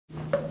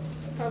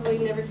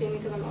probably never seen me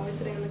because I'm always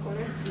sitting in the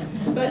corner.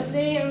 But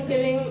today I'm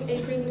giving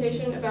a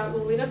presentation about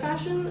Lolita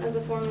fashion as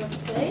a form of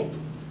play.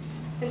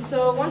 And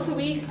so once a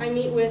week I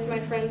meet with my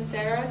friend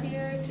Sarah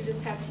here to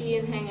just have tea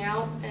and hang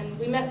out. And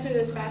we met through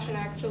this fashion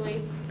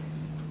actually.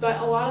 But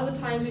a lot of the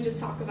times we just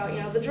talk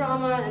about, the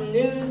drama and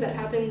news that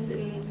happens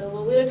in the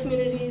Lolita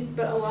communities,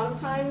 but a lot of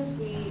times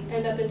we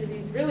end up into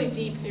these really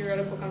deep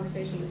theoretical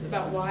conversations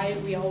about why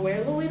we all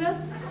wear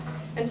Lolita.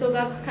 And so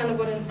that's kind of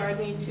what inspired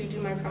me to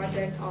do my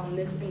project on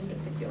this in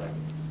particular.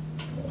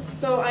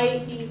 So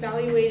I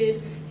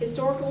evaluated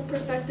historical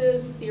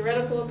perspectives,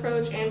 theoretical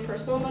approach, and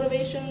personal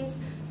motivations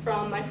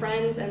from my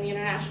friends and the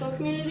international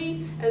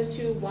community as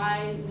to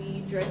why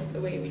we dress the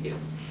way we do.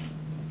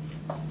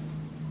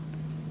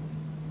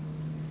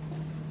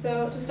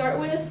 So to start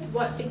with,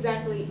 what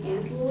exactly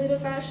is Lolita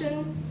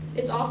fashion?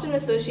 It's often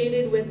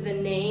associated with the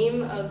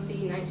name of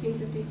the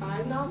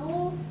 1955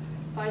 novel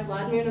by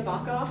Vladimir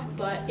Nabokov,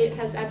 but it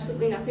has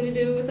absolutely nothing to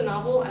do with the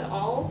novel at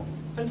all.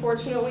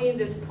 Unfortunately,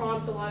 this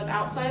prompts a lot of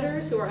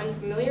outsiders who are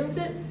unfamiliar with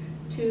it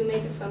to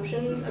make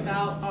assumptions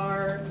about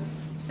our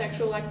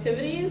sexual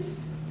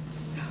activities.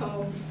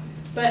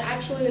 But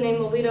actually the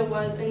name Lolita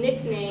was a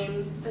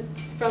nickname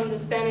from the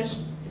Spanish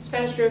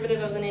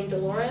derivative of the name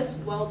Dolores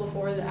well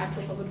before the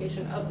actual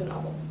publication of the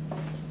novel.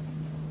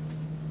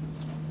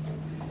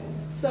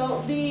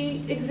 So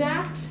the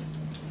exact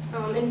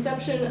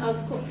inception of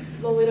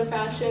Lolita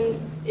fashion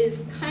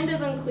is kind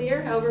of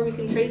unclear. However, we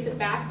can trace it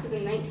back to the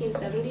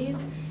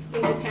 1970s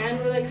in Japan,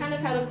 where they kind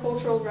of had a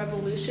cultural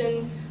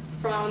revolution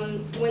from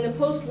when the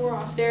post-war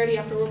austerity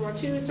after World War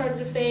II started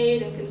to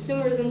fade and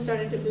consumerism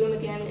started to boom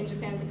again in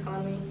Japan's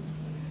economy.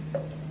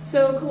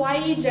 So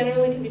kawaii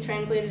generally can be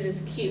translated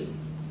as cute.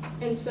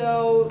 And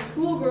so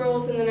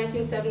schoolgirls in the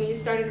 1970s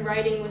started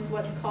writing with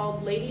what's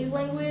called ladies'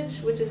 language,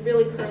 which is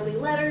really curly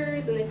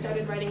letters, and they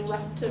started writing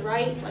left to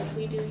right like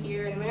we do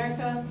here in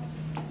America.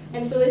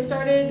 And so they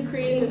started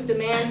creating this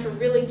demand for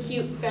really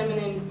cute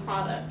feminine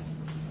products.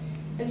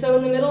 And so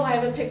in the middle I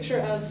have a picture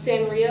of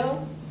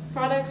Sanrio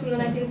products from the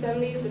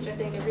 1970s, which I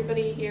think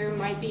everybody here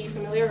might be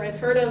familiar or has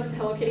heard of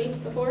Hello Kitty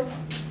before.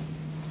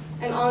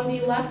 And on the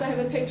left I have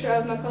a picture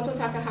of Makoto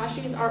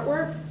Takahashi's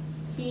artwork.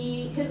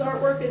 His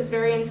artwork is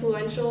very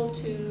influential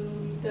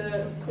to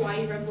the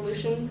kawaii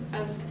revolution,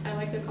 as I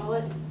like to call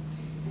it,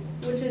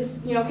 which is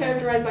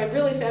characterized by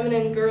really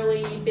feminine,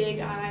 girly, big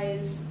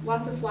eyes,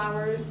 lots of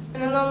flowers.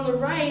 And then on the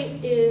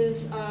right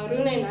is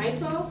Rune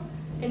Naito,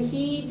 and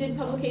he did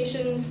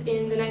publications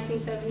in the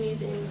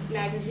 1970s in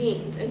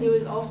magazines, and he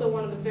was also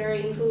one of the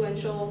very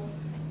influential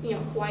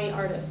kawaii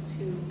artists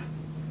who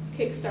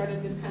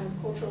kick-started this kind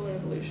of cultural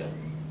revolution.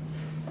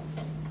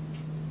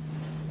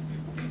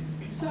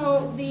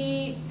 So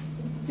the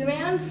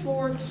demand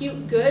for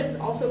cute goods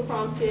also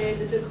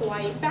prompted the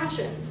kawaii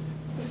fashions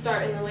to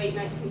start in the late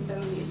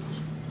 1970s.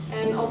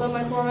 And although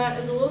my format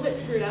is a little bit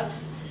screwed up,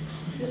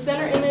 the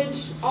center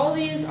image, all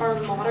these are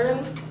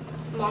modern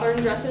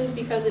dresses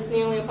because it's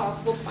nearly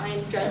impossible to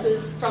find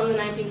dresses from the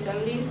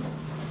 1970s.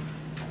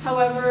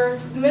 However,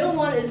 the middle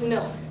one is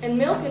Milk, and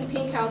Milk and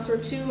Pink House were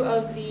two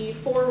of the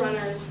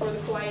forerunners for the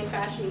kawaii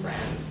fashion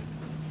brands.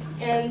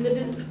 And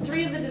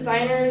three of the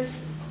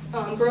designers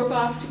broke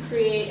off to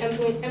create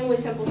Emily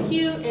Temple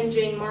Cute and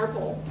Jane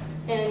Marple.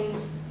 And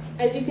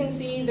as you can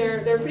see,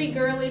 they're pretty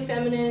girly,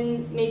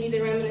 feminine. Maybe they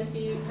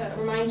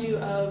remind you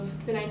of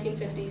the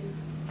 1950s.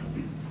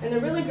 And they're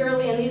really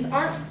girly, and these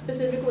aren't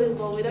specifically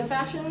Lolita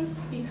fashions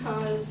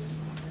because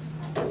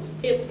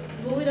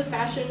Lolita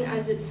fashion,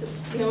 as it's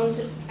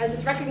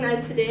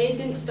recognized today,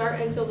 didn't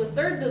start until the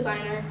third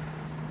designer,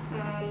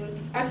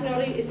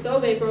 Akinori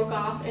Isobe, broke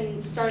off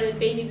and started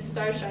Baby the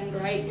Stars Shine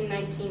Bright in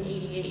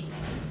 1988.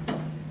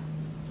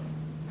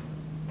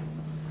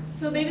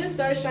 So Baby the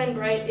Stars Shine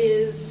Bright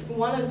is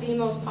one of the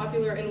most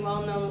popular and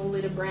well-known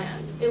Lolita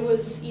brands. It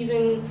was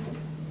even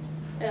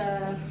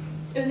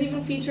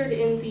featured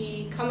in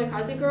the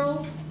Kamikaze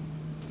Girls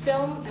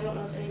film. I don't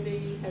know if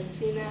anybody has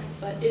seen that,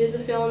 but it is a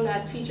film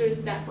that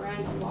features that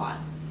brand a lot.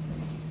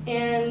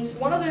 And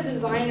one of their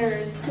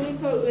designers,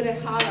 Kumiko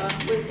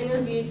Urehara, was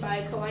interviewed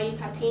by Kawaii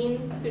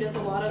Patin, who does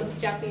a lot of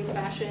Japanese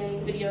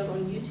fashion videos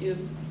on YouTube.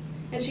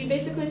 And she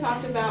basically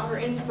talked about her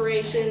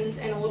inspirations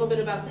and a little bit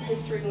about the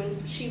history when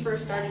she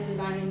first started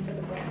designing for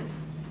the brand.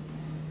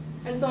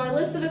 And so I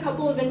listed a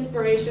couple of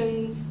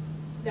inspirations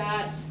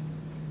that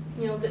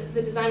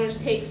the designers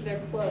take for their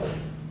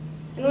clothes.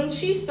 And when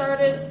she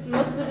started,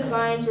 most of the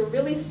designs were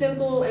really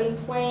simple and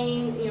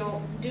plain,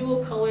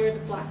 dual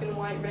colored, black and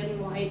white, red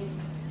and white.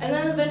 And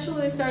then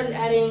eventually they started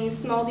adding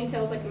small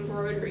details like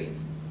embroidery.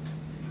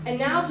 And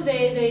now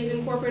today they've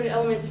incorporated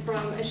elements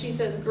from, as she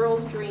says,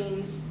 girls'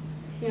 dreams.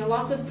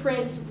 Lots of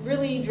prints,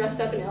 really dressed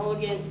up and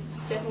elegant,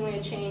 definitely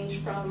a change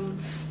from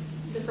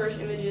the first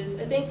images.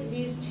 I think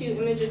these two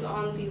images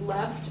on the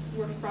left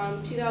were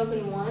from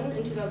 2001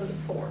 and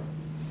 2004.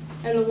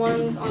 And the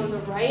ones on the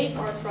right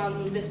are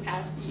from this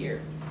past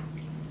year.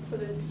 So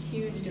there's a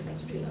huge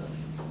difference between those.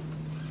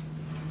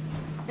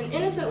 And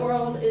Innocent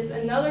World is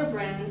another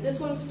brand. This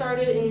one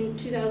started in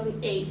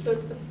 2008, so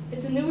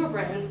it's a newer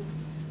brand.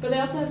 but they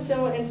also have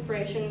similar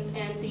inspirations,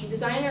 and the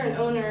designer and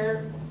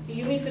owner,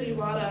 Yumi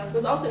Fujiwara,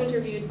 was also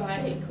interviewed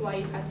by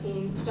Kawaii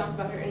Patin to talk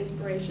about her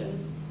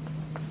inspirations.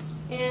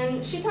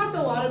 And she talked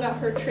a lot about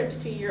her trips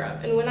to Europe,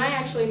 and when I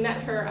actually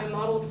met her, I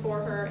modeled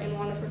for her in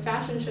one of her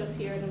fashion shows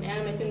here at an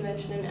anime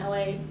convention in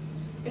LA,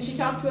 and she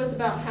talked to us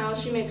about how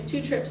she makes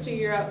 2 trips to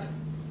Europe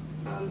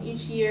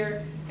each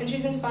year, and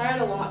she's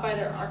inspired a lot by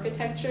their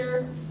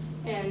architecture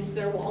and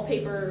their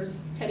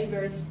wallpapers, teddy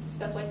bears,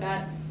 stuff like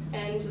that.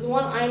 And the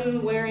one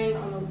I'm wearing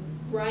on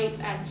the right,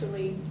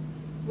 actually,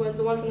 was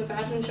the one from the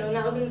fashion show, and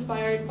that was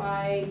inspired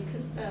by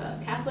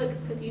Catholic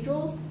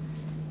cathedrals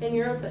in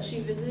Europe that she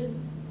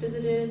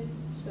visited.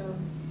 So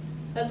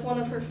that's one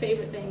of her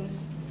favorite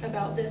things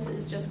about this,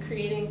 is just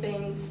creating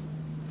things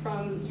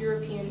from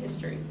European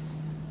history.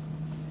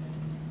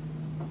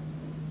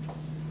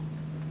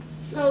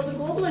 So the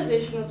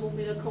globalization of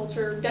Lolita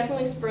culture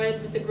definitely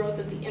spread with the growth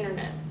of the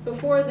internet.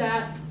 Before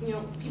that,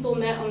 people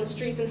met on the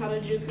streets in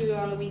Harajuku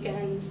on the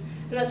weekends,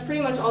 and that's pretty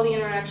much all the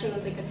interaction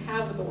that they could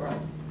have with the world.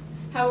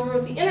 However,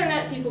 with the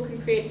internet, people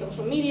could create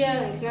social media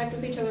and connect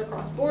with each other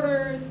across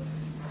borders,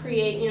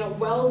 create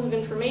wells of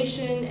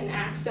information and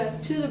access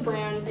to the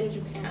brands in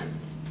Japan.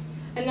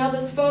 And now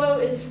this photo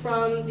is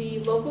from the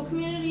local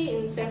community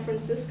in San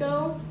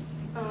Francisco.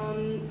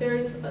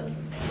 There's an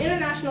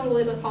International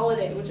Lolita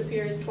holiday, which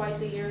appears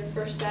twice a year, the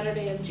first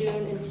Saturday of June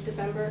and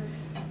December.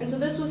 And so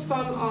this was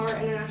from our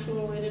International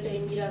Lolita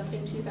Day meetup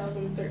in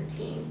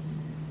 2013.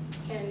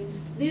 And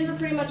these are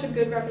pretty much a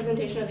good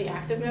representation of the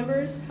active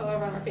members.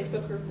 However, on our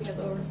Facebook group, we have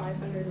over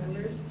 500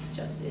 members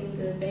just in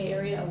the Bay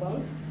Area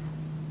alone.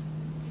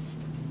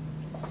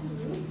 So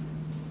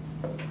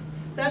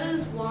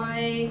that's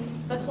why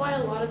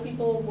a lot of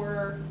people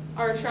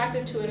are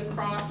attracted to it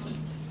across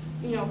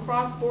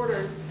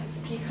borders,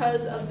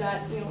 because of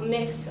that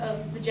mix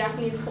of the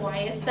Japanese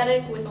kawaii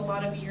aesthetic with a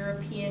lot of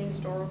European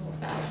historical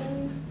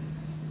fashions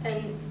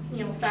and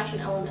fashion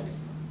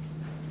elements.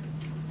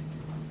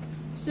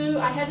 So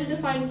I had to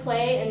define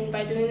play, and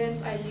by doing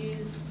this I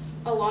used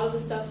a lot of the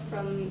stuff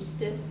from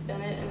Stith,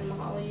 Bennett, and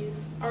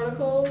Mahali's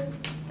article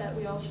that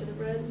we all should have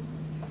read.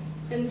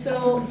 And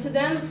so to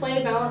them,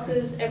 play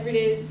balances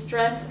everyday's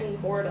stress and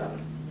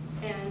boredom,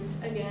 and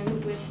again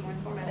with my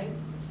formatting.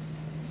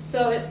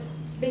 So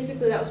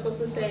basically that was supposed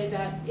to say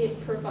that it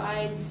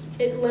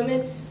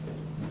limits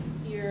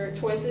your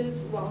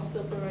choices while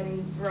still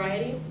providing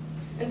variety.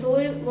 And so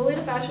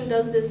Lolita fashion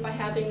does this by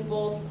having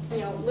both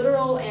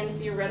literal and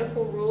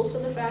theoretical rules to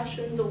the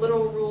fashion. The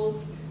literal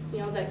rules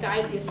that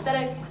guide the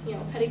aesthetic,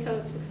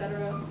 petticoats,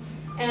 etc.,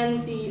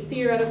 and the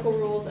theoretical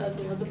rules of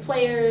the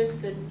players,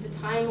 the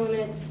time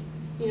limits.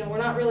 We're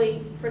not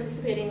really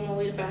participating in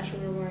Lolita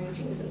fashion when we're wearing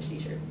jeans and a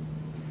t-shirt.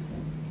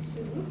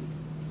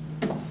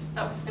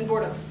 And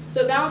boredom.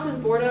 So it balances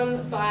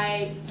boredom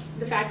by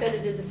the fact that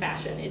it is a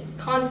fashion. It's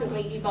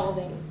constantly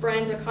evolving.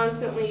 Brands are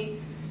constantly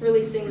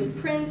releasing new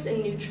prints,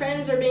 and new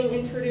trends are being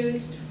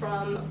introduced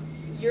from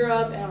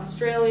Europe and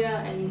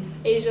Australia and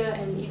Asia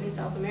and even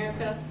South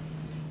America.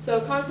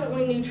 So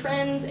constantly new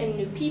trends and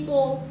new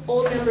people.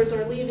 Old members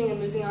are leaving and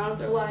moving on with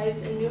their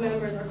lives, and new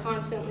members are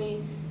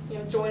constantly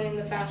joining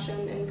the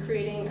fashion and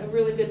creating a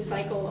really good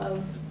cycle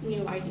of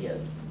new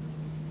ideas.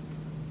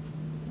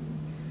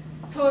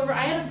 However,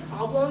 I had a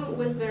problem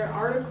with their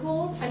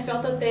article. I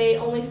felt that they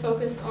only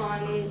focused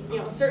on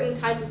a certain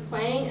type of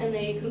playing, and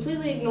they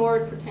completely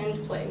ignored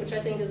pretend play, which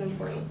I think is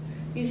important.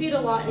 You see it a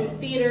lot in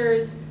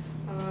theaters,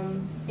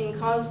 in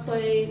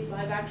cosplay,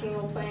 live action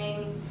role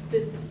playing.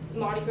 This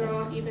Mardi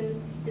Gras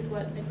even is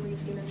what I believe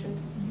you mentioned.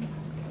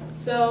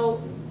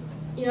 So,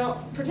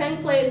 pretend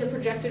play is a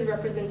projected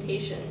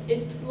representation.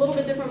 It's a little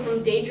bit different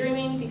from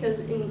daydreaming, because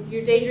in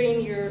your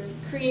daydream you're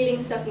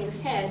creating stuff in your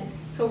head.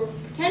 However,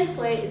 pretend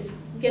play is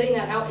getting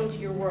that out into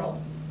your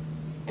world.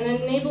 And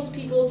it enables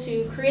people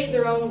to create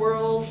their own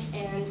worlds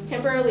and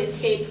temporarily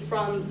escape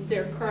from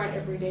their current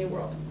everyday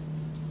world.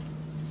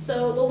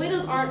 So the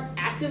Lolitas aren't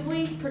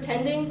actively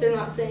pretending. They're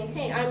not saying,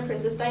 hey, I'm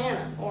Princess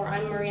Diana, or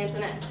I'm Marie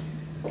Antoinette.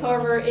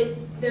 However,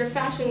 their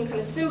fashion kind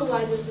of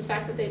symbolizes the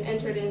fact that they've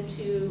entered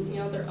into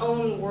their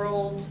own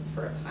world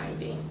for a time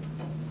being.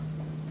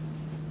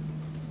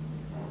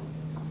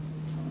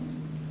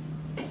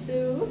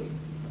 So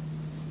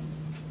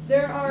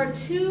there are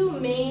 2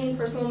 main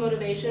personal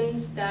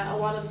motivations that a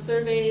lot of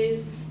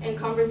surveys and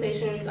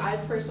conversations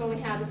I've personally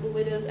had with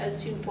Lolitas as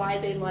to why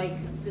they like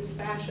this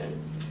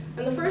fashion.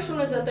 And the first one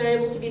is that they're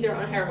able to be their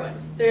own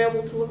heroines. They're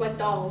able to look like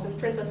dolls and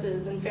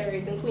princesses and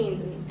fairies and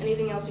queens and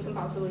anything else you can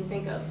possibly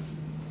think of.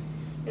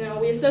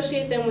 We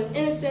associate them with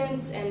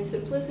innocence and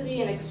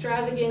simplicity and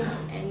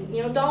extravagance,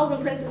 and dolls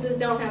and princesses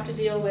don't have to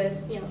deal with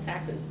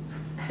taxes.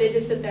 They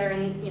just sit there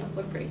and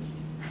look pretty.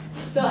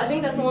 So I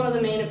think that's one of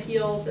the main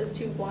appeals as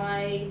to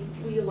why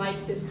we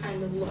like this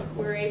kind of look.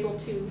 We're able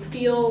to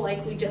feel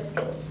like we just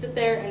get to sit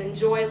there and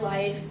enjoy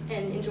life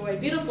and enjoy a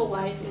beautiful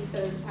life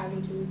instead of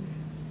having to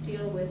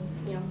deal with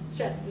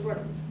stress and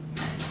boredom.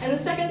 And the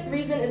second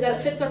reason is that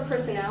it fits our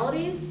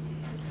personalities.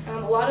 A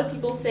lot of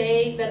people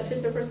say that it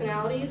fits their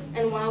personalities,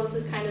 and while this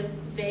is kind of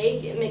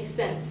vague, it makes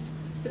sense.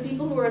 The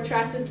people who are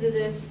attracted to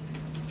this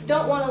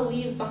don't want to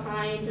leave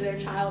behind their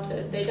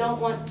childhood. They don't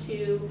want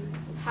to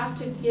have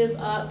to give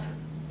up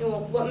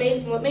what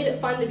made it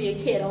fun to be a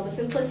kid, all the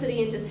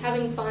simplicity and just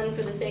having fun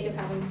for the sake of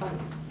having fun.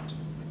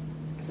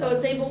 So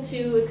it's able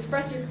to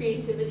express your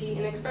creativity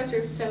and express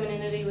your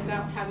femininity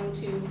without having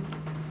to,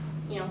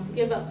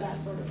 give up that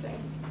sort of thing.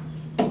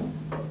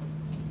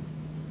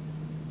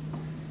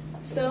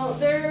 So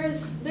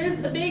there's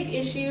a big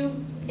issue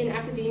in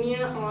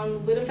academia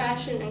on Lolita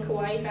fashion and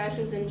kawaii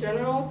fashions in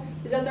general,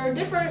 is that there are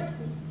different,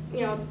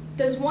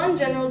 there's one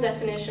general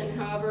definition,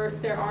 however,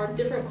 there are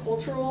different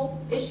cultural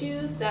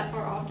issues that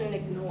are often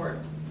ignored.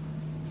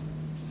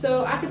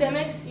 So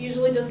academics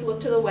usually just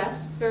look to the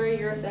West, it's very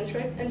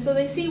Eurocentric, and so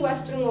they see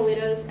Western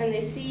Lolitas and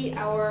they see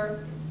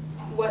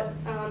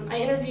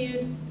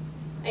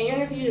I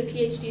interviewed a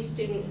PhD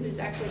student who's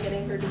actually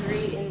getting her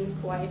degree in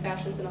kawaii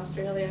fashions in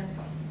Australia.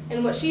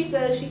 And what she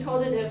says, she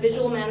called it a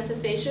visual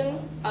manifestation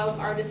of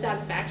our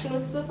dissatisfaction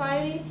with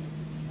society.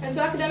 And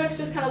so academics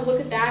just kind of look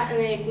at that and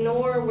they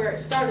ignore where it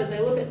started.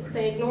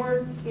 They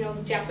ignore,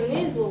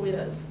 Japanese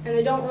Lolitas, and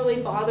they don't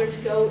really bother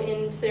to go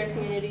into their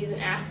communities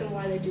and ask them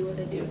why they do what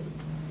they do.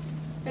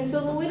 And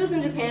so Lolitas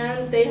in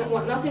Japan, they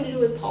want nothing to do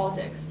with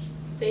politics.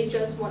 They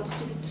just want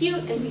to be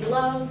cute and be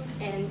loved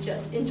and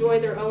just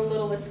enjoy their own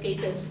little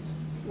escapist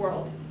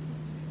world.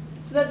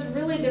 So that's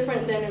really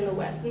different than in the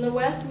West. In the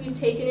West, we've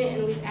taken it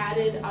and we've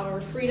added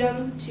our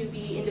freedom to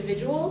be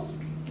individuals.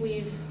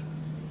 We've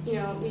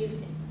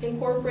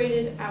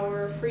incorporated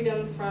our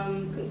freedom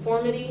from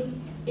conformity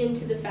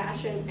into the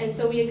fashion, and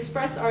so we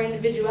express our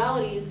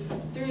individualities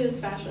through this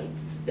fashion.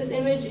 This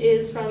image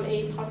is from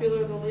a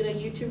popular Lolita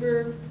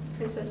YouTuber,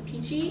 Princess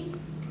Peachy,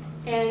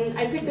 and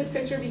I picked this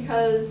picture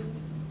because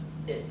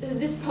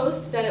this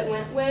post that it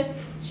went with,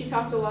 she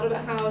talked a lot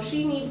about how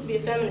she needs to be a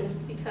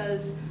feminist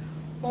because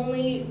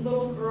only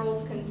little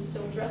girls can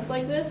still dress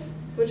like this,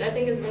 which I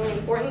think is really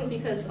important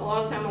because a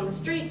lot of time on the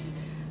streets,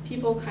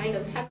 people kind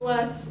of heckle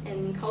us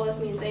and call us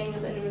mean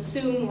things and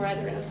assume we're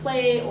either in a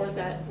play or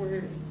that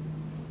we're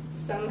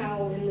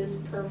somehow in this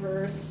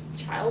perverse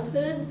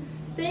childhood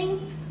thing,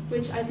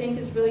 which I think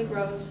is really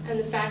gross. And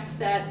the fact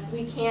that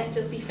we can't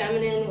just be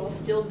feminine while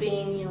still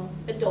being,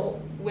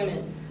 adult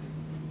women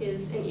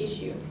is an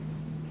issue.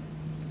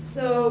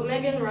 So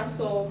Megan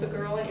Russell, the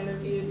girl I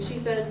interviewed, she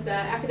says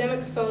that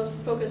academics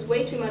focus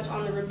way too much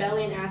on the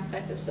rebellion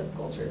aspect of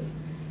subcultures.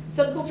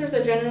 Subcultures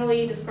are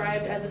generally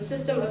described as a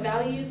system of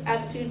values,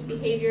 attitudes,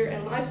 behavior,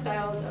 and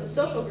lifestyles of a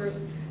social group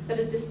that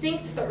is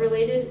distinct but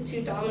related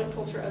to dominant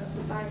culture of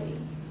society.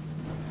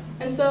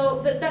 And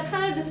so that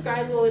kind of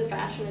describes Lolita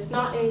fashion. It's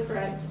not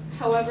incorrect.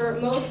 However,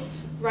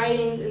 most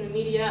writings in the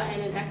media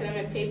and in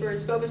academic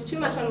papers focus too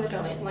much on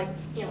rebellion, like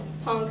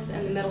punks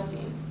and the metal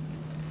scene.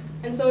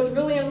 And so it's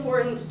really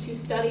important to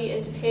study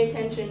and to pay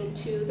attention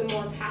to the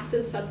more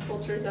passive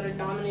subcultures that are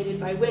dominated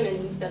by women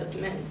instead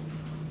of men.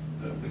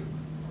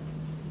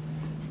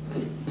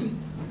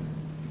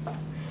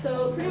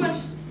 So pretty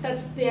much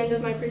that's the end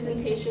of my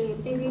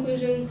presentation. In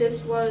conclusion,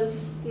 this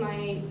was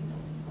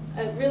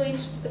really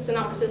a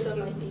synopsis of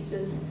my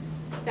thesis,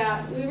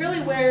 that we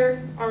really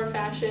wear our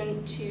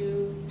fashion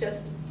to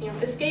just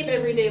escape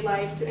everyday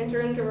life, to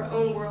enter into our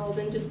own world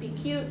and just be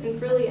cute and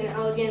frilly and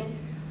elegant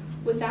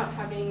without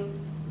having,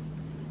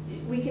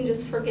 we can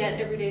just forget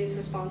everyday's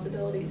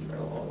responsibilities for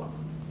a little while.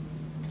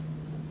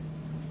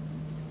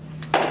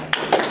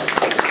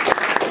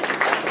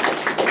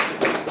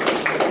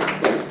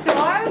 So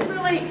I was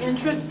really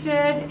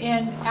interested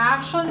in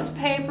Ashlyn's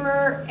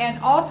paper, and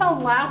also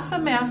last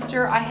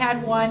semester I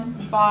had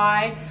one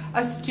by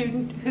a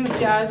student who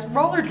does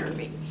roller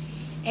derby.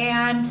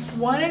 And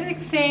one of the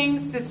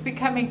things that's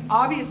becoming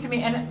obvious to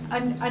me, and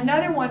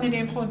another one that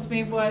influenced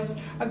me, was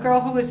a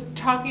girl who was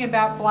talking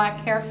about black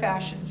hair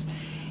fashions.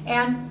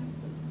 And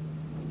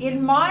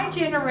in my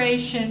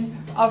generation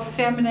of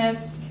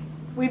feminists,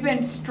 we've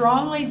been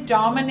strongly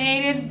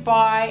dominated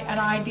by an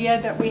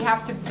idea that we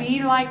have to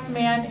be like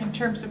men in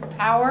terms of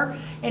power,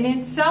 and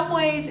in some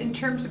ways in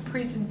terms of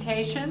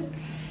presentation.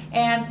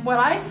 And what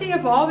I see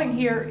evolving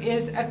here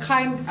is a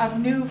kind of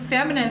new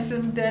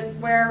feminism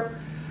where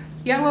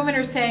young women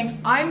are saying,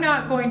 I'm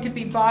not going to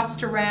be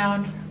bossed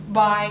around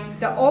by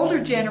the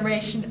older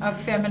generation of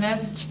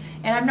feminists,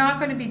 and I'm not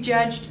going to be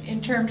judged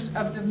in terms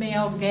of the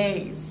male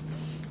gaze.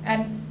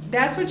 And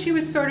that's what she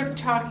was sort of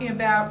talking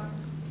about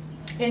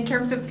in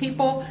terms of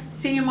people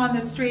seeing them on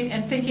the street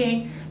and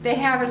thinking they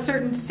have a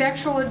certain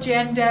sexual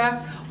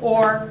agenda,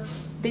 or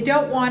they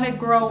don't want to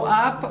grow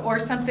up, or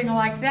something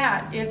like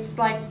that. It's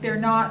like they're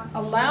not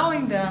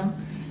allowing them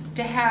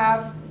to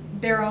have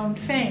their own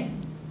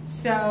thing.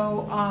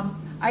 So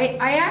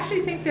I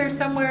actually think there's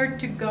somewhere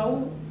to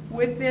go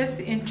with this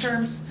in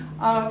terms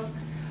of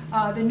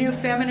the new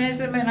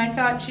feminism, and I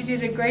thought she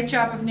did a great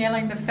job of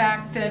nailing the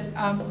fact that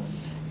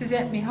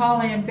Suzette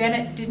Mihaly and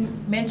Bennett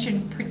didn't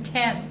mention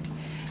pretend.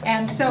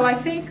 And so I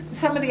think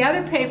some of the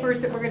other papers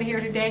that we're going to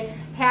hear today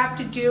have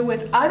to do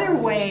with other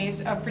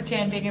ways of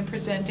pretending and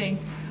presenting,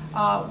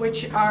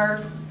 which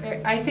are,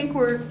 I think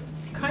we're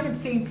kind of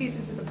seeing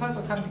pieces of the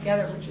puzzle come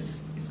together, which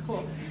is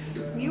cool.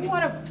 You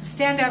want to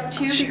stand up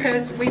too,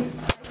 because we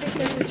think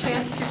there's a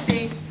chance to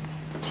see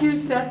two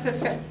sets of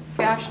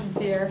fashions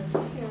here.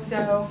 Yeah.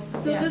 So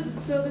yeah.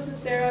 This is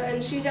Sarah,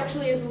 and she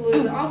actually is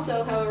Lolita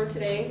also. However,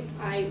 today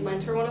I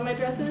lent her one of my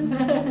dresses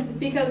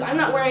because I'm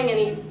not wearing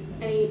any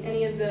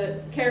of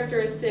the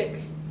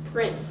characteristic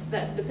prints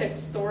that depict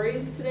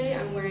stories today.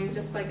 I'm wearing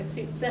just like a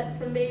suit set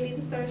from Baby,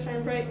 The Stars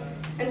Shine Bright.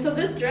 And so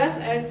this dress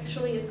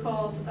actually is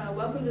called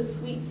Welcome to the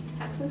Sweets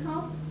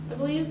Hexenhaus, I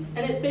believe.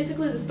 And it's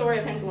basically the story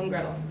of Hansel and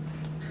Gretel.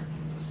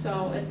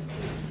 So it's,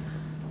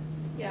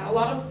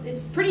 yeah,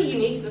 it's pretty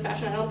unique to the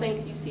fashion. I don't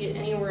think you see it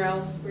anywhere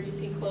else where you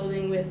see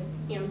clothing with,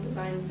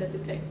 designs that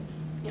depict,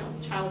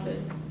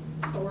 childhood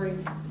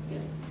stories.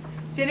 Yes.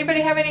 Does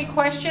anybody have any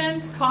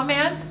questions,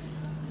 comments?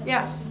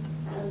 Yeah.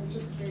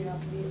 Just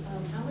curiosity,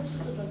 how much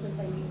does a dress like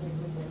that usually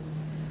go for?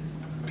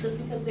 Just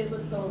because they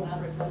look so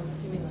elaborate, so I'm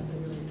assuming that they're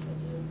really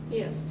expensive.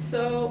 Yes,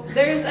 so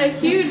there's a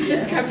huge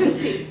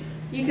discrepancy.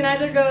 You can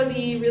either go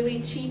the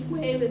really cheap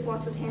way with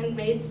lots of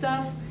handmade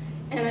stuff,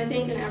 and I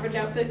think an average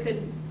outfit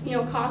could,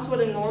 cost what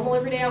a normal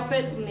everyday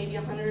outfit, maybe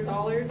 $100,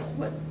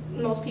 what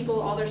most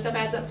people, all their stuff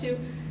adds up to.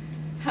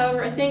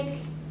 However, I think,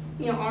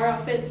 our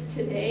outfits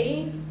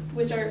today,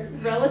 which are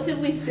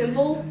relatively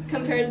simple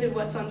compared to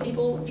what some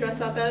people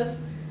dress up as,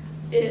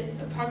 it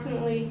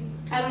approximately,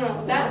 I don't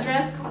know, that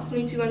dress cost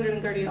me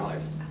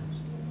 $230.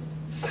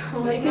 So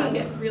it can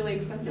get really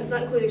expensive. It's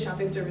not including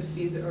shopping service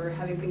fees or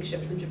having things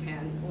shipped from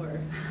Japan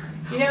or...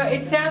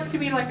 It sounds to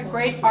me like a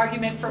great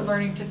argument for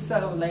learning to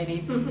sew,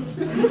 ladies. If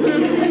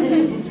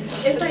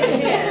I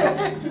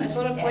can, I just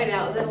want to point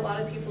out that a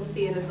lot of people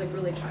see it as like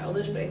really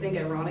childish, but I think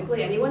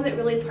ironically, anyone that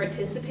really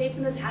participates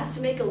in this has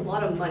to make a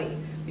lot of money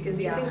because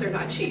these things are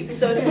not cheap.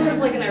 So it's sort of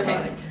like an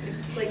ironic.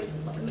 Like,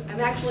 I'm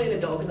actually an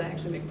adult because I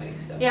actually make money.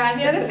 So. Yeah, and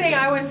the other thing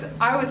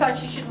I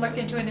thought you should look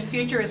into in the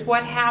future is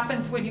what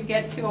happens when you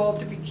get too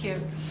old to be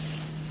cute.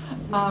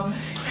 How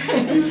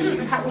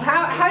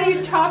do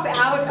you top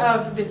out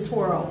of this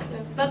world?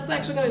 That's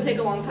actually going to take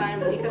a long time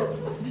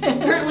because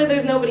currently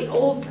there's nobody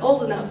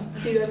old enough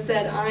to have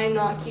said, I'm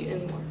not cute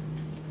anymore.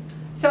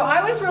 So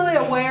I was really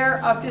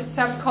aware of this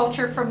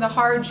subculture from the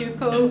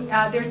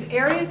Harajuku. There's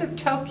areas of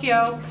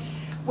Tokyo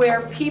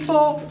where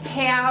people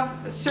have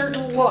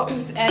certain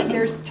looks and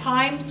there's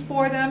times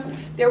for them.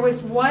 There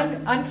was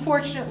one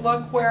unfortunate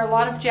look where a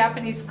lot of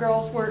Japanese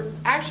girls were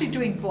actually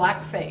doing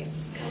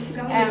blackface.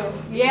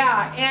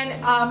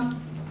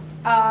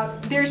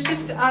 There's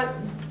just,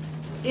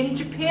 in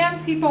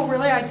Japan, people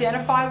really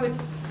identify with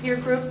peer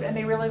groups and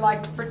they really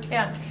like to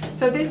pretend.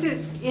 So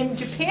in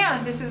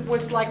Japan,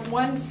 was like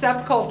one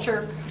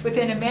subculture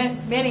within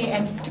many,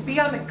 and to be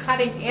on the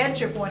cutting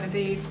edge of one of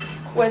these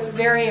was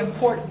very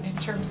important in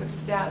terms of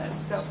status.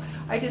 So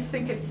I just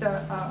think it's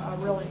a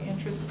really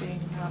interesting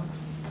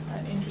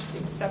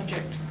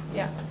subject.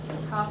 Yeah.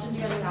 How often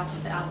do you guys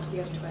have to ask if you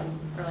have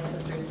twins or like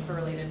sisters or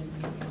related?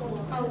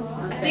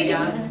 I think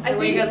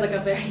you guys look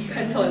up there. You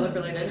guys totally look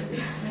related.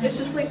 It's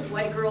just like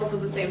white girls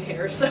with the same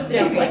hair, so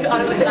yeah, like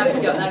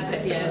automatically that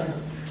could be it.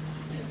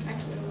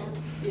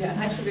 Yeah,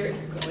 actually very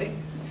frequently.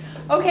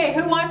 Okay,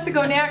 who wants to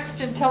go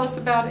next and tell us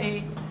about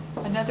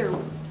another